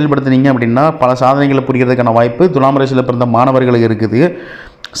திட்டமிட்டு செயல்படுத்தினீங்க அப்படின்னா பல சாதனைகளை புரிகிறதுக்கான வாய்ப்பு துலாம் ராசியில் பிறந்த மாணவர்களுக்கு இருக்குது.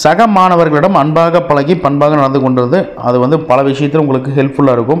 சக மாணவர்களிடம் அன்பாக பழகி பண்பாக நடந்து கொண்டது அது வந்து பல விஷயத்தில் உங்களுக்கு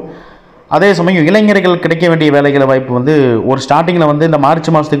ஹெல்ப்ஃபுல்லாக இருக்கும். அதே சமயம் இளைஞர்கள் கிடைக்க வேண்டிய வேலைகளை வாய்ப்பு வந்து ஒரு ஸ்டார்டிங்கில் வந்து இந்த மார்ச்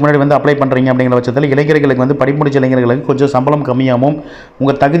மாதத்துக்கு முன்னாடி வந்து அப்ளை பண்ணுறீங்க அப்படிங்கிற பட்சத்தில் இளைஞர்களுக்கு வந்து படிப்புடிச்ச இளைஞர்களுக்கு கொஞ்சம் சம்பளம் கம்மியாகவும்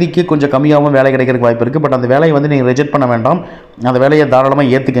உங்கள் தகுதிக்கு கொஞ்சம் கம்மியாகவும் வேலை கிடைக்கிறதுக்கு வாய்ப்பு இருக்குது. பட் அந்த வேலையை வந்து நீங்கள் ரிஜெக்ட் பண்ண வேண்டாம், அந்த வேலையை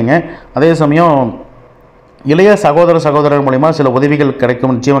தாராளமாக ஏற்றுக்கங்க. அதே சமயம் இளைய சகோதரர் மூலிமா சில உதவிகள்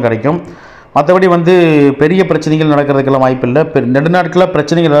நிச்சயமாக கிடைக்கும். மற்றபடி வந்து பெரிய பிரச்சனைகள் நடக்கிறதுக்கெல்லாம் வாய்ப்பு இல்லை. நெடுநாட்களில்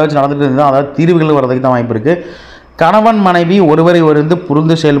பிரச்சனைகள் ஏதாச்சும் நடந்துட்டு இருந்தால் அதாவது தீர்வுகள் வர்றதுக்கு தான் வாய்ப்பு இருக்குது. கணவன் மனைவி ஒருவரை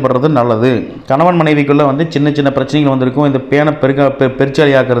புரிந்து செயல்படுறது நல்லது. கணவன் மனைவிக்குள்ளே வந்து சின்ன சின்ன பிரச்சனைகள் வந்திருக்கும். இந்த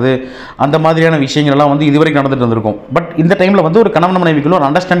பெருச்சாலியாக்குறது அந்த மாதிரியான விஷயங்கள்லாம் வந்து இதுவரைக்கும் நடந்துட்டு வந்திருக்கும். பட் இந்த டைமில் வந்து ஒரு கணவன் மனைவிக்குள்ளே ஒரு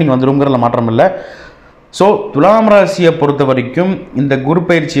அண்டர்ஸ்டாண்டிங் வந்துருங்கிறதுல மாற்றம் இல்லை. ஸோ துலாம் ராசியை பொறுத்த வரைக்கும் இந்த குரு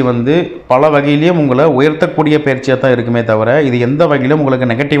பயிற்சி வந்து பல வகையிலையும் உங்களை உயர்த்தக்கூடிய பயிற்சியாக தான் இருக்குமே தவிர இது எந்த வகையிலும் உங்களுக்கு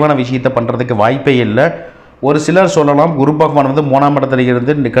நெகட்டிவான விஷயத்தை பண்ணுறதுக்கு வாய்ப்பே இல்லை. ஒரு சிலர் சொல்லலாம் குரு பகவான் வந்து 3ஆம் இடத்துல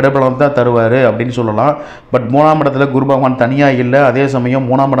இருந்து கெடுபலம் தான் தருவார் அப்படின்னு சொல்லலாம். பட் 3ஆம் இடத்துல குரு பகவான் தனியாக இல்லை. அதே சமயம்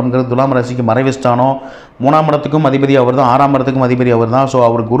 3ஆம் இடம்ங்கிறது துலாம் ராசிக்கு மறைவிஸ்தானோ. 3ஆம் இடத்துக்கும் அதிபதி அவர் தான், 6ஆம் இடத்துக்கும் அதிபதி அவர் தான். ஸோ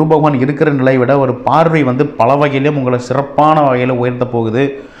அவர் குரு பகவான் இருக்கிற நிலை விட ஒரு பார்வை வந்து பல வகையிலும் உங்களை சிறப்பான வகையில் உயர்த்த போகுது.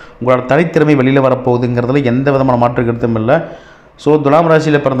 உங்களோட தனித்திறமை வெளியில் வரப்போகுதுங்கிறதுல எந்த விதமான மாற்று கருத்தும் இல்லை. ஸோ துலாம்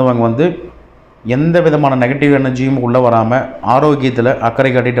ராசியில் பிறந்தவங்க வந்து எந்த விதமான நெகட்டிவ் எனர்ஜியும் உள்ளே வராமல் ஆரோக்கியத்தில் அக்கறை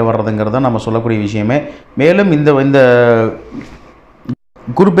காட்டிட்டு வர்றதுங்கிறத நம்ம சொல்லக்கூடிய விஷயமே. மேலும் இந்த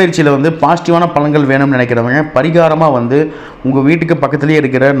குரு பயிற்சியில் வந்து பாசிட்டிவான பலன்கள் வேணும்னு நினைக்கிறவங்க பரிகாரமாக வந்து உங்கள் வீட்டுக்கு பக்கத்துலேயே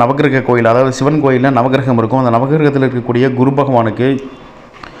இருக்கிற நவகிரக கோயில், அதாவது சிவன் கோயிலில் நவகிரகம் இருக்கும். அந்த நவகிரகத்தில் இருக்கக்கூடிய குரு பகவானுக்கு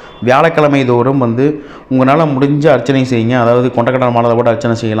வியாழக்கிழமை தோறும் வந்து உங்களால் முடிஞ்ச அர்ச்சனை செய்யுங்க. அதாவது கொண்டக்கடலை மாலை கூட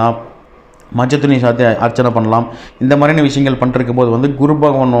அர்ச்சனை செய்யலாம், மஞ்சள் துணி சாத்தி அர்ச்சனை பண்ணலாம். இந்த மாதிரியான விஷயங்கள் பண்ணிருக்கும் போது வந்து குரு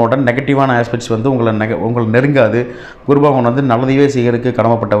பகவானோட நெகட்டிவான ஆஸ்பெக்ட்ஸ் வந்து உங்களை நெருங்காது. குரு பகவான் வந்து நல்லதையே செய்கிறதுக்கு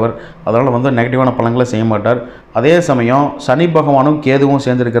கடமைப்பட்டவர். அதனால் வந்து நெகட்டிவான பலன்களை செய்ய மாட்டார். அதே சமயம் சனி பகவானும் கேதுவும்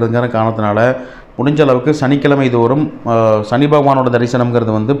சேர்ந்துருக்கிறதுங்கிற காரணத்தினால முடிஞ்ச அளவுக்கு சனிக்கிழமை தோறும் சனி பகவானோட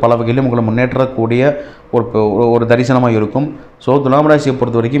தரிசனம்ங்கிறது வந்து பல வகையிலும் உங்களை முன்னேற்றக்கூடிய ஒரு தரிசனமாக இருக்கும். ஸோ துலாம் ராசியை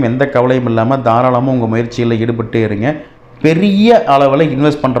பொறுத்த வரைக்கும் எந்த கவலையும் இல்லாமல் தாராளமாக உங்கள் முயற்சியில் ஈடுபட்டே இருங்க. பெரிய அளவில்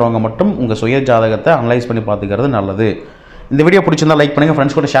இன்வெஸ்ட் பண்ணுறவங்க மட்டும் உங்கள் சுய ஜாதகத்தை அனலைஸ் பண்ணி பார்த்துக்கிறது நல்லது. இந்த வீடியோ பிடிச்சிருந்தால் லைக் பண்ணுங்கள்,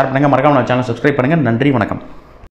 ஃப்ரெண்ட்ஸ் கூட ஷேர் பண்ணுங்கள், மறக்காம நம்ம சேனல் சப்ஸ்கிரைப் பண்ணுங்கள். நன்றி, வணக்கம்.